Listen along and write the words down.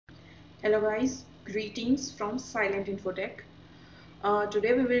Hello guys, greetings from Silent Infotech.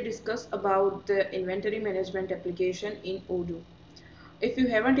 Today we will discuss about the inventory management application in Odoo. If you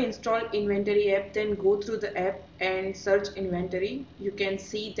haven't installed inventory app, then go through the app and search inventory. You can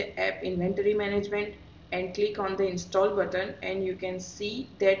see the app inventory management and click on the install button and you can see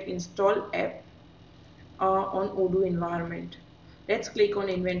that install app on Odoo environment. Let's click on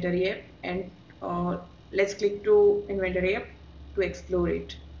inventory app and uh, let's click to inventory app to explore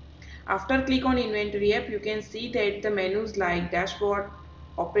it. After click on inventory app, you can see that the menus like dashboard,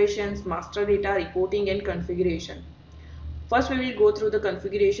 operations, master data, reporting and configuration. First we will go through the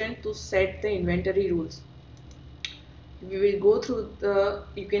configuration to set the inventory rules. We will go through the,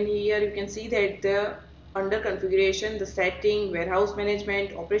 you can see that the under configuration, the setting, warehouse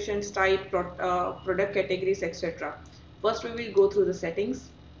management, operations type, product categories, etc. First we will go through the settings.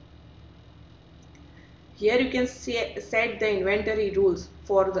 Here you can set the inventory rules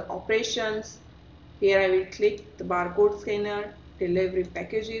for the operations. Here I will click the barcode scanner, delivery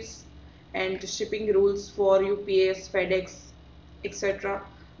packages and shipping rules for UPS, FedEx, etc.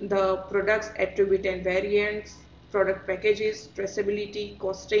 The products attribute and variants, product packages, traceability,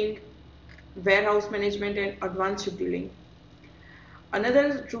 costing, warehouse management and advanced scheduling.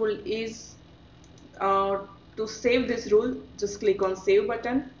 Another rule is to save this rule, just click on save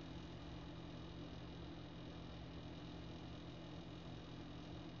button.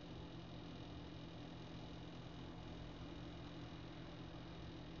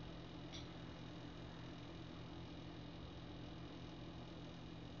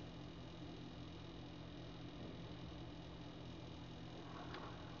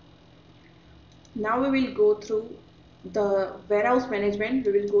 Now we will go through the warehouse management.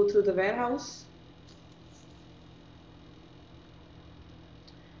 We will go through the warehouse.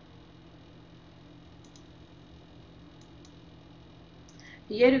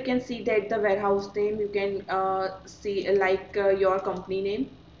 Here you can see that the warehouse name, you can see your company name.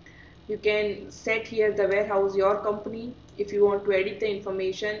 You can set here the warehouse your company. If you want to edit the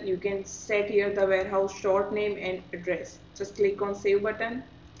information, you can set here the warehouse short name and address. Just click on save button.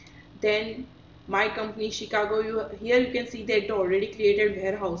 Then my company Chicago, here you can see that the already created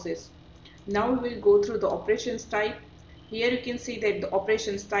warehouses. Now we will go through the operations type. Here you can see that the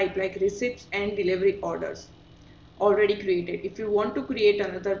operations type like receipts and delivery orders already created. If you want to create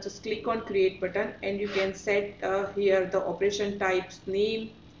another, just click on create button and you can set here the operation types name,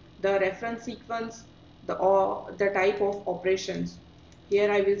 the reference sequence, the type of operations.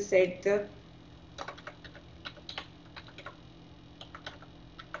 Here I will set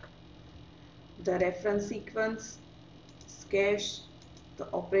the reference sequence, cache, the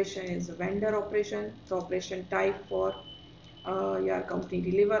operation is vendor operation, the operation type for your company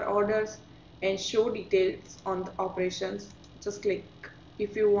deliver orders and show details on the operations. Just click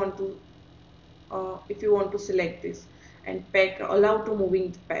if you want to select this and pack allow to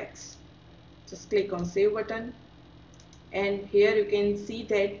moving the packs. Just click on save button and here you can see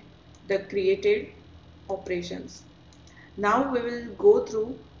that the created operations. Now we will go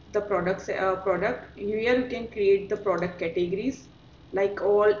through the product. Here you can create the product categories like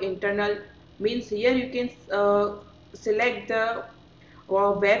all internal, means here you can select the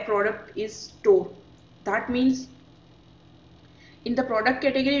where product is stored. That means in the product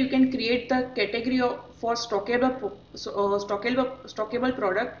category you can create the category for stockable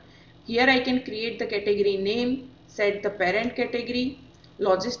product. Here I can create the category name, set the parent category,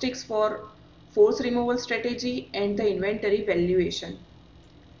 logistics for force removal strategy and the inventory valuation.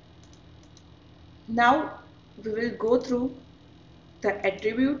 Now we will go through the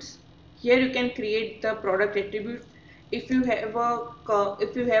attributes. Here you can create the product attribute. If you have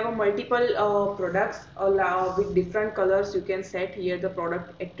a multiple products with different colors, you can set here the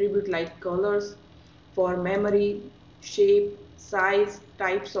product attribute like colors for memory, shape, size,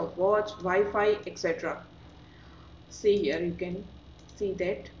 types of watch, Wi-Fi, etc. See here you can see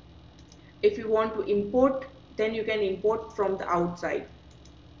that. If you want to import, then you can import from the outside.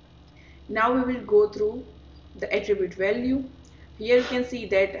 Now we will go through the attribute value. Here you can see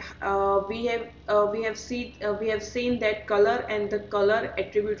that we have seen that color and the color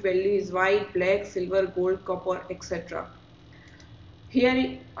attribute value is white, black, silver, gold, copper, etc. Here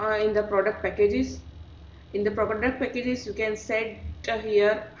in the product packages, you can set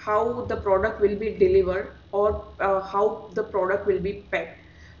here how the product will be delivered or how the product will be packed.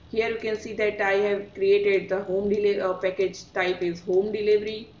 Here you can see that I have created the home package type is home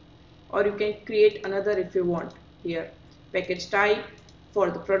delivery, or you can create another if you want. Here package type for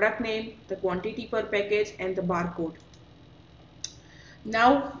the product name, the quantity per package and the barcode.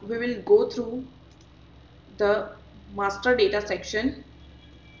 Now we will go through the master data section.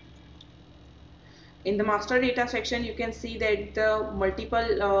 In the master data section, you can see that the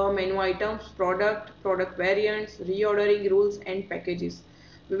multiple menu items, product variants, reordering rules and packages.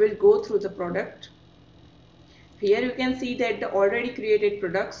 We will go through the product. Here you can see that the already created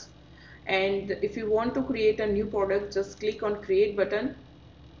products, and if you want to create a new product, just click on create button.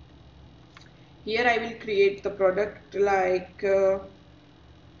 Here I will create the product like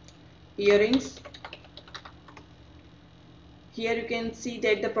earrings. Here you can see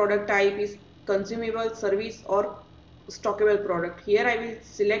that the product type is consumable, service or stockable product. Here I will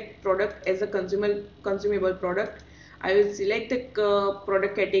select product as a consumable product. I will select the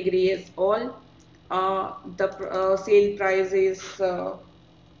product category as all. The sale price is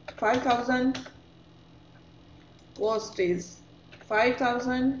 5,000, cost is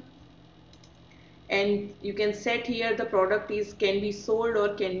 5,000, and you can set here the product is can be sold or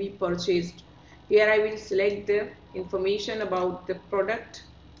can be purchased. Here I will select the information about the product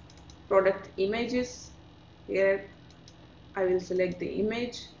images. Here I will select the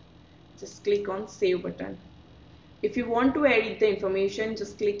image, just click on save button. If you want to edit the information,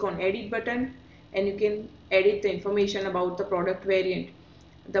 just click on edit button and you can edit the information about the product variant.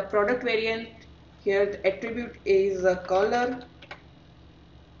 The product variant, here the attribute is a color.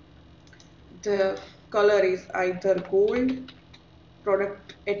 The color is either gold,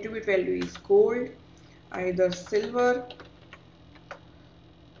 product attribute value is gold, either silver,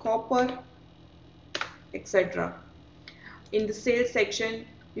 copper, etc. In the sales section,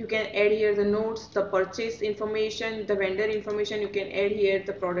 you can add here the notes, the purchase information, the vendor information. You can add here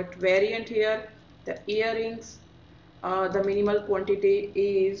the product variant here, the earrings. The minimal quantity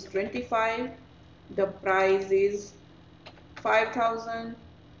is 25. The price is 5,000.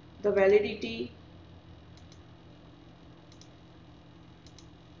 The validity,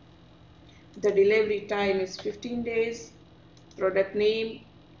 the delivery time is 15 days, product name,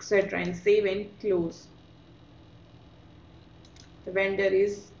 etc. and save and close. The vendor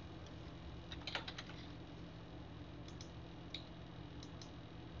is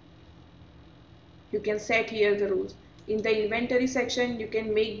you can set here the rules. In the inventory section, you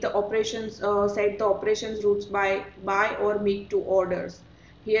can make the operations set the operations routes by buy or make to orders.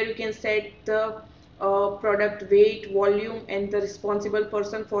 Here you can set the product weight, volume and the responsible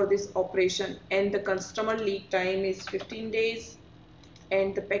person for this operation, and the customer lead time is 15 days,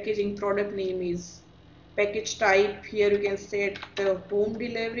 and the packaging product name is package type. Here you can set the home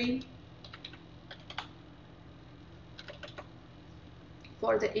delivery.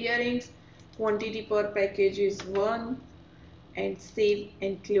 For the earrings, quantity per package is 1, and save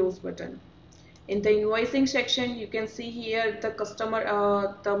and close button. In the invoicing section, you can see here the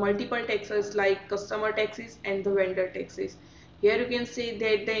the multiple taxes like customer taxes and the vendor taxes. Here you can see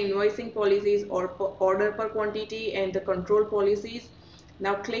that the invoicing policies or order per quantity and the control policies.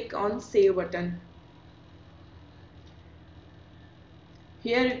 Now click on save button.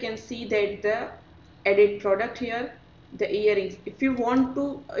 Here you can see that the added product here, the earrings. If you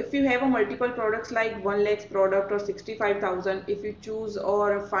have a multiple products like 1 lakh product or 65,000, if you choose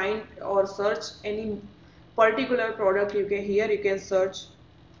or find or search any particular product, you can search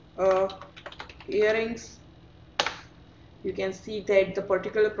earrings. You can see that the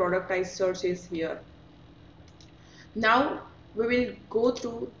particular product I search is here. Now we will go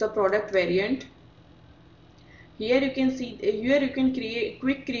through the product variant. Here you can see you can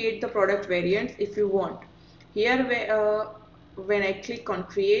create the product variants if you want. Here when I click on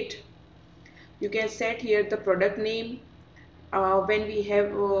create, you can set here the product name. Right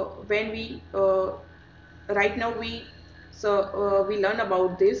now we learn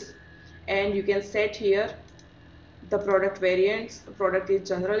about this, and you can set here the product variants. The product is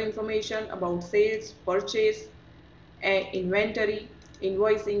general information about sales, purchase, and inventory,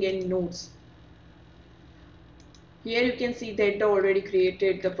 invoicing and notes. Here you can see that I already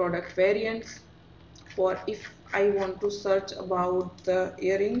created the product variants. For if I want to search about the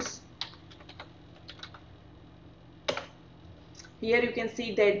earrings, here you can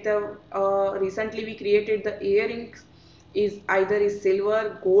see that the recently we created the earrings is either is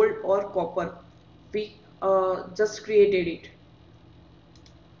silver, gold or copper. We just created it.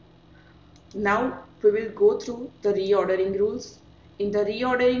 Now we will go through the reordering rules. In the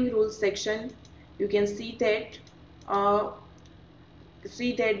reordering rules section, you can see that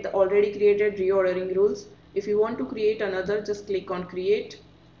the already created reordering rules. If you want to create another, just click on create,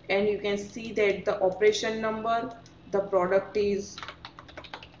 and you can see that the operation number, the product is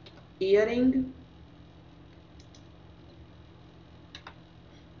earring,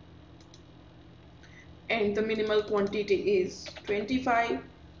 and the minimal quantity is 25,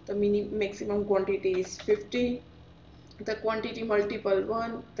 the maximum quantity is 50. the quantity multiple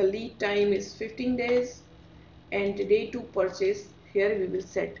 1, the lead time is 15 days, and the day to purchase, here we will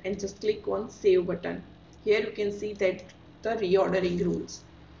set and just click on save button. Here you can see that the reordering rules.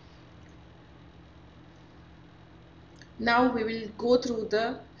 Now we will go through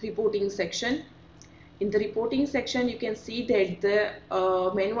the reporting section. In the reporting section, you can see that the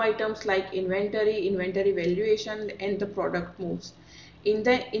menu items like inventory, inventory valuation, and the product moves. In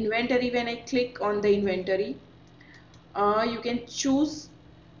the inventory, when I click on the inventory, you can choose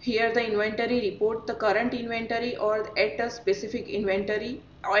here the inventory report, the current inventory, or at a specific inventory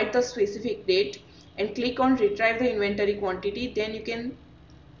or at the specific date, and click on retrieve the inventory quantity. Then you can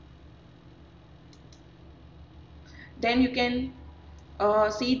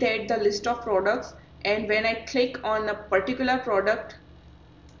see that the list of products, and when I click on a particular product,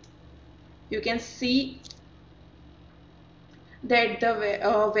 you can see that the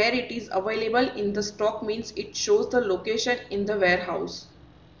where it is available in the stock, means it shows the location in the warehouse.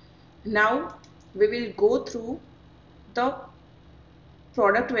 Now we will go through the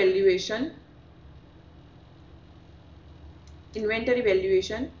product valuation, inventory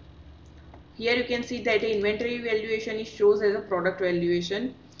valuation. Here you can see that the inventory valuation is shows as a product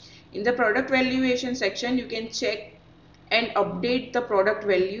valuation. In the product valuation section, you can check and update the product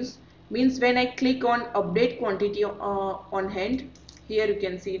values, means when I click on update quantity on hand, here you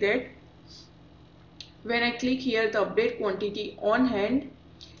can see that when I click here the update quantity on hand,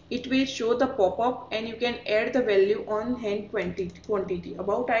 it will show the pop-up and you can add the value on hand quantity.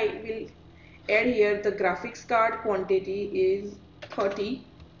 About I will add here the graphics card quantity is 30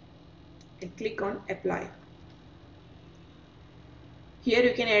 and click on apply. Here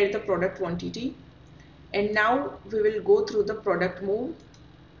you can add the product quantity, and now we will go through the product move.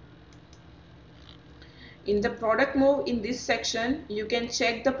 In the product move, in this section you can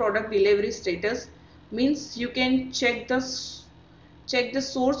check the product delivery status, means you can check the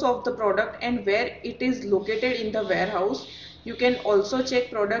source of the product and where it is located in the warehouse. You can also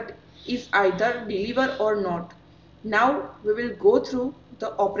check product is either delivered or not. Now we will go through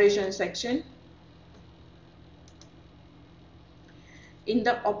the operation section. In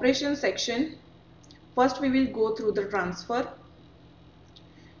the operation section, first we will go through the transfer.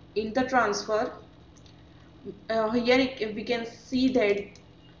 In the transfer, here we can see that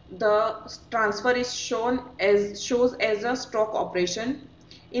the transfer is shows as a stock operation.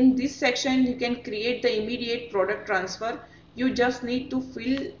 In this section, you can create the immediate product transfer. You just need to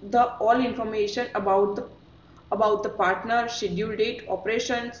fill the all information about the partner, schedule date,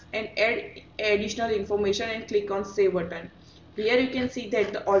 operations, and add additional information and click on save button. Here you can see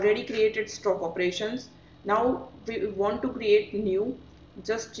that the already created stock operations. Now we want to create new,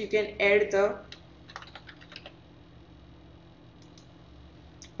 just you can add the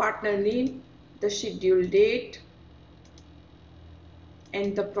partner name, the schedule date,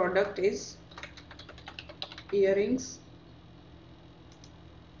 and the product is earrings,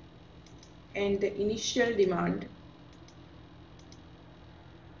 and the initial demand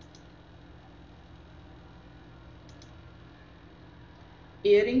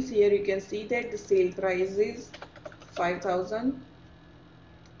earrings. Here you can see that the sale price is 5,000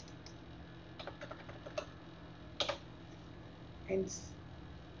 and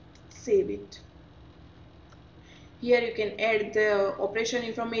save it. Here you can add the operation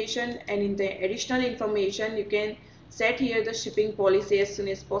information, and in the additional information you can set here the shipping policy as soon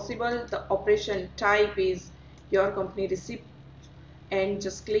as possible. The operation type is your company receipt, and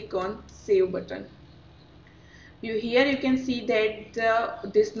just click on save button. Here you can see that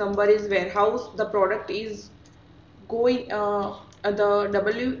this number is warehouse. The product is going the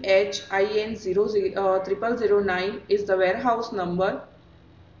WHIN00009 is the warehouse number.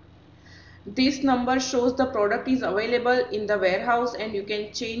 This number shows the product is available in the warehouse, and you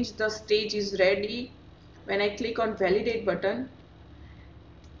can change the stage is ready. When I click on validate button,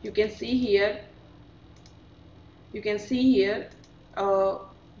 you can see here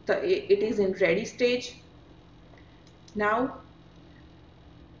it is in ready stage. Now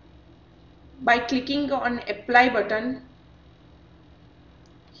by clicking on apply button,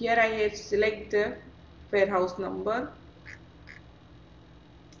 here I have select the warehouse number.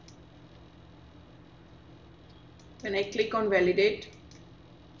 When I click on validate,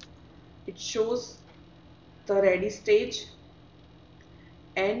 it shows the ready stage,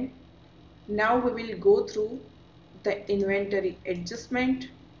 and now we will go through the inventory adjustment.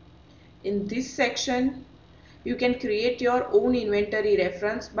 In this section, you can create your own inventory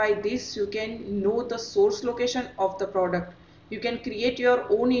reference. By this you can know the source location of the product. You can create your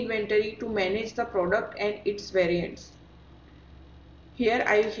own inventory to manage the product and its variants. Here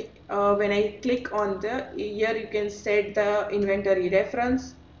when I click on here you can set the inventory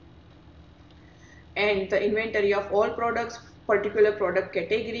reference and the inventory of all products, particular product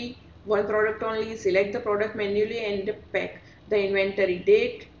category, one product only, select the product manually and pack, the inventory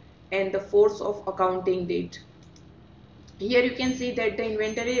date and the force of accounting date. Here you can see that the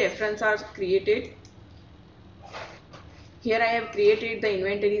inventory reference are created. Here I have created the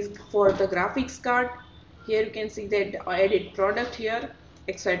inventories for the graphics card. Here you can see that I added product here,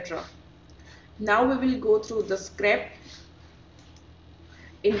 etc. Now we will go through the scrap.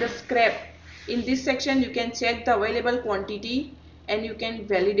 In the scrap, in this section you can check the available quantity and you can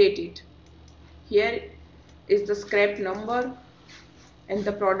validate it. Here is the scrap number and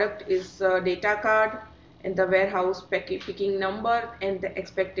the product is data card and the warehouse picking number and the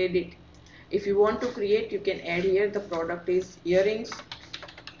expected date. If you want to create, you can add here the product is earrings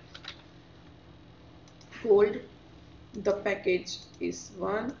gold, the package is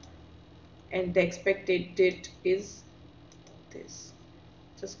 1 and the expected date is this.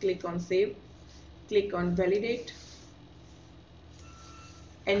 Just click on save, click on validate,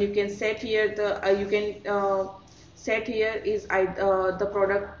 and you can set here the set here is the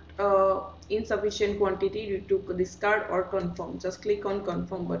product insufficient quantity due to discard or confirm. Just click on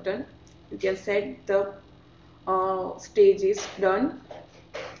confirm button. You can set the stage is done.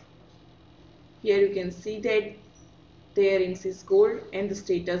 Here you can see that the earrings is gold and the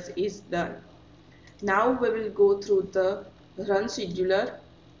status is done. Now we will go through the run scheduler.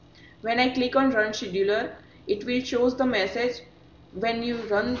 When I click on run scheduler, it will shows the message. When you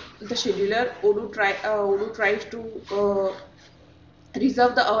run the scheduler, Odoo tries to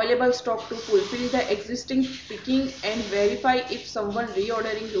reserve the available stock to fulfill the existing picking and verify if someone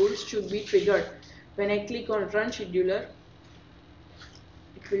reordering rules should be triggered. When I click on run scheduler,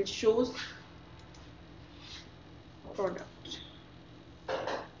 it will shows product.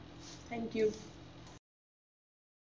 Thank you.